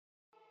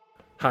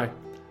Hi,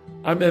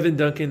 I'm Evan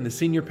Duncan, the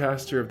senior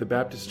pastor of the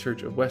Baptist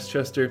Church of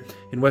Westchester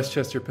in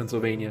Westchester,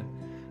 Pennsylvania.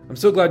 I'm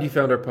so glad you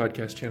found our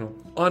podcast channel.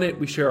 On it,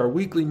 we share our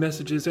weekly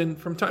messages, and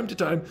from time to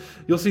time,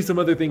 you'll see some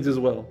other things as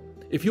well.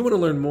 If you want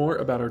to learn more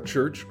about our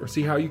church or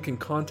see how you can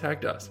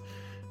contact us,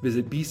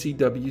 visit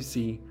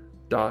bcwc.org.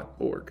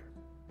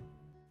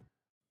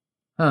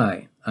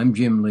 Hi, I'm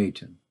Jim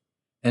Layton,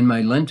 and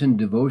my Lenten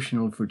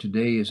devotional for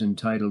today is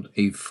entitled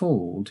A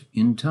Fold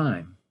in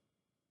Time.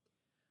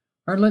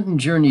 Our Lenten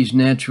journeys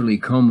naturally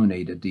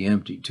culminate at the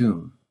empty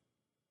tomb.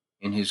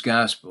 In his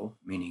Gospel,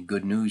 meaning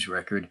Good News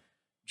record,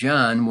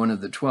 John, one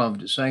of the 12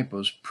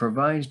 disciples,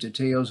 provides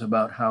details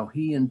about how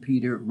he and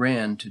Peter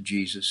ran to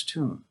Jesus'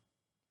 tomb.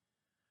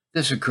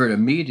 This occurred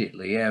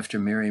immediately after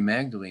Mary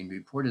Magdalene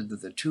reported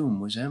that the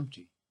tomb was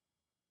empty.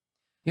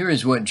 Here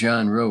is what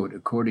John wrote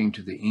according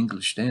to the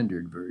English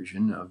Standard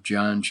Version of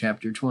John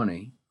chapter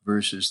 20,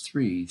 verses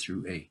 3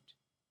 through 8.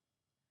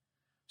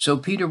 So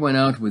Peter went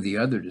out with the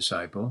other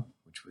disciple,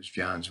 which was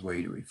John's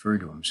way to refer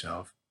to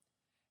himself,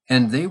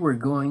 and they were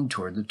going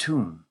toward the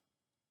tomb.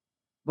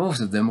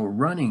 Both of them were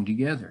running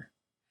together,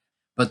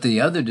 but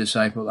the other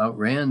disciple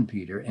outran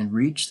Peter and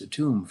reached the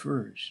tomb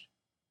first.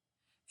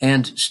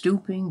 And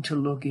stooping to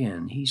look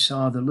in, he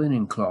saw the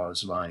linen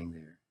cloths lying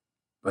there,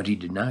 but he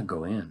did not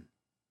go in.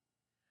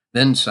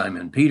 Then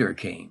Simon Peter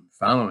came,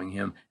 following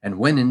him, and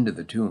went into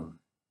the tomb.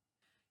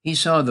 He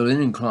saw the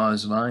linen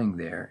cloths lying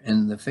there,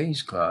 and the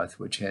face cloth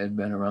which had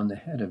been around the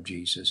head of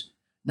Jesus,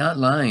 not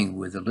lying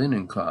with the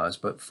linen cloths,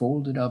 but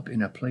folded up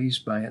in a place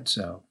by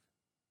itself.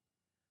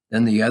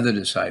 Then the other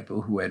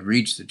disciple, who had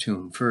reached the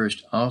tomb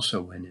first,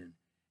 also went in,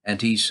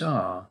 and he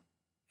saw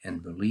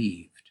and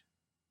believed.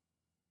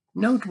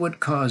 Note what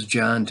caused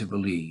John to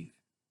believe.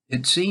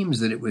 It seems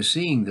that it was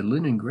seeing the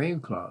linen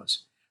grave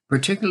cloths,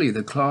 particularly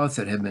the cloth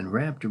that had been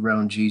wrapped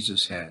around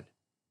Jesus' head.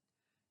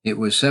 It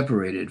was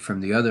separated from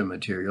the other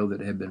material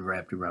that had been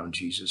wrapped around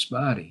Jesus'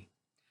 body,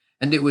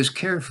 and it was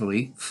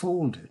carefully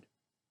folded.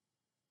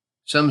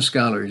 Some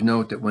scholars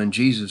note that when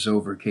Jesus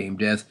overcame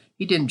death,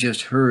 he didn't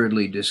just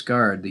hurriedly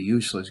discard the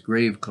useless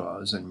grave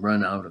cloths and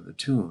run out of the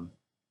tomb.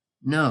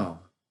 No.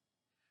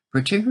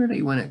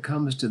 Particularly when it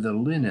comes to the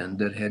linen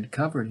that had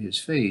covered his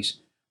face,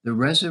 the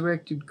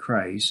resurrected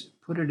Christ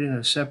put it in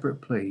a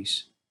separate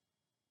place,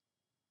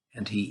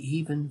 and he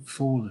even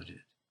folded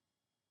it.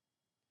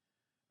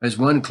 As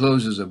one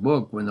closes a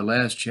book when the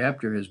last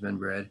chapter has been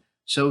read,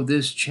 so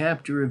this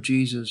chapter of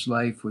Jesus'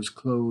 life was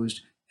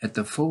closed at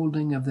the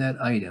folding of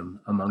that item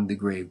among the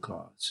grave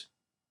cloths.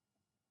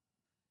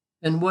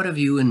 And what of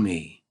you and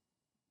me?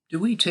 Do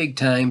we take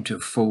time to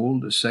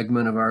fold a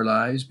segment of our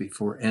lives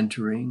before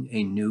entering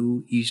a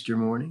new Easter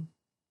morning?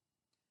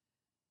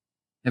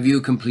 Have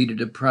you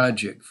completed a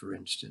project, for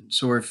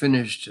instance, or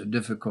finished a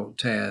difficult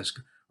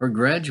task, or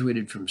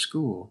graduated from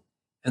school,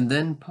 and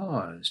then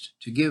paused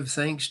to give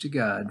thanks to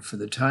God for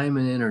the time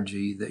and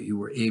energy that you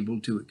were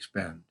able to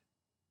expend?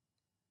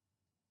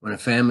 When a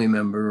family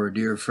member or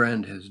dear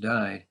friend has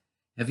died,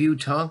 have you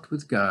talked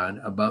with God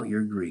about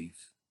your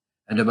grief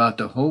and about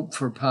the hope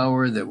for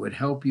power that would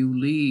help you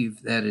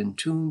leave that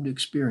entombed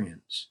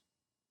experience?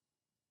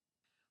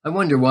 I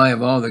wonder why,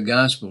 of all the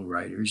gospel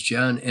writers,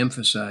 John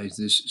emphasized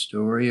this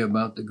story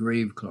about the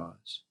grave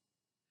cloths.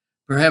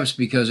 Perhaps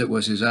because it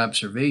was his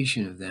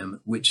observation of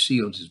them which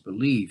sealed his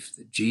belief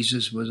that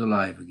Jesus was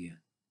alive again.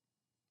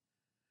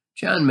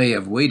 John may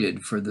have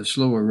waited for the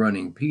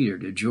slower-running Peter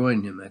to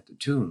join him at the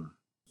tomb,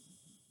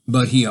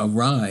 but he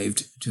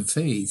arrived to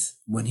faith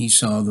when he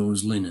saw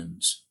those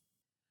linens.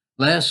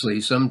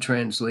 Lastly, some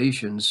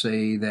translations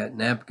say that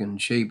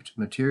napkin-shaped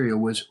material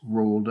was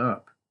rolled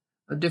up,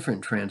 a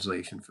different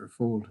translation for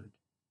folded.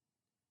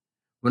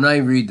 When I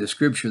read the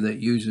scripture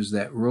that uses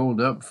that rolled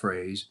up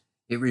phrase,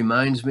 it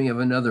reminds me of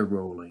another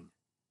rolling,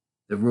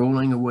 the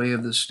rolling away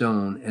of the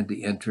stone at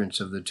the entrance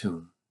of the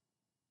tomb.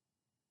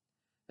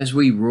 As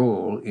we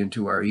roll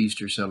into our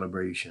Easter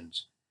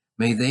celebrations,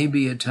 may they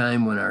be a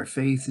time when our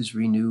faith is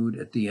renewed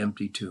at the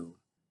empty tomb,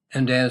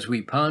 and as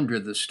we ponder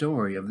the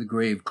story of the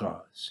grave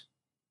cloths.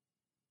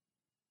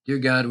 Dear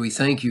God, we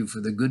thank you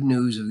for the good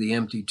news of the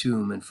empty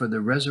tomb and for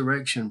the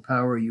resurrection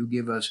power you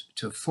give us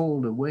to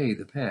fold away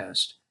the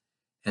past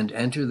and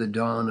enter the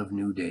dawn of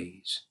new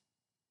days.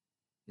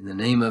 In the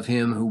name of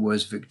him who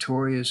was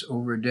victorious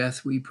over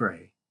death, we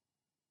pray.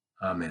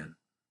 Amen.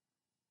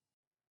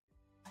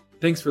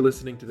 Thanks for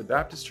listening to the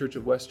Baptist Church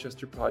of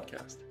Westchester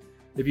podcast.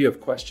 If you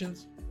have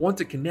questions, want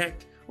to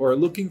connect, or are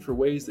looking for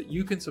ways that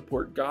you can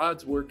support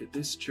God's work at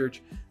this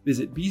church,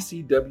 visit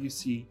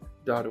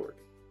bcwc.org.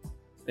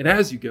 And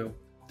as you go,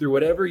 through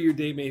whatever your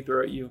day may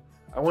throw at you,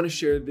 I want to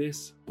share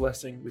this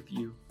blessing with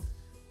you.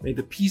 May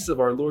the peace of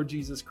our Lord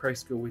Jesus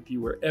Christ go with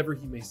you wherever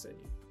he may send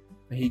you.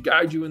 May he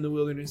guide you in the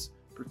wilderness,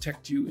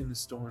 protect you in the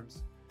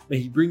storms. May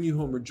he bring you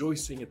home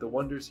rejoicing at the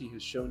wonders he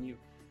has shown you.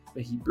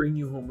 May he bring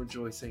you home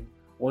rejoicing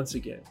once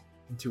again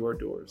into our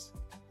doors.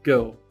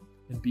 Go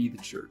and be the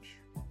church.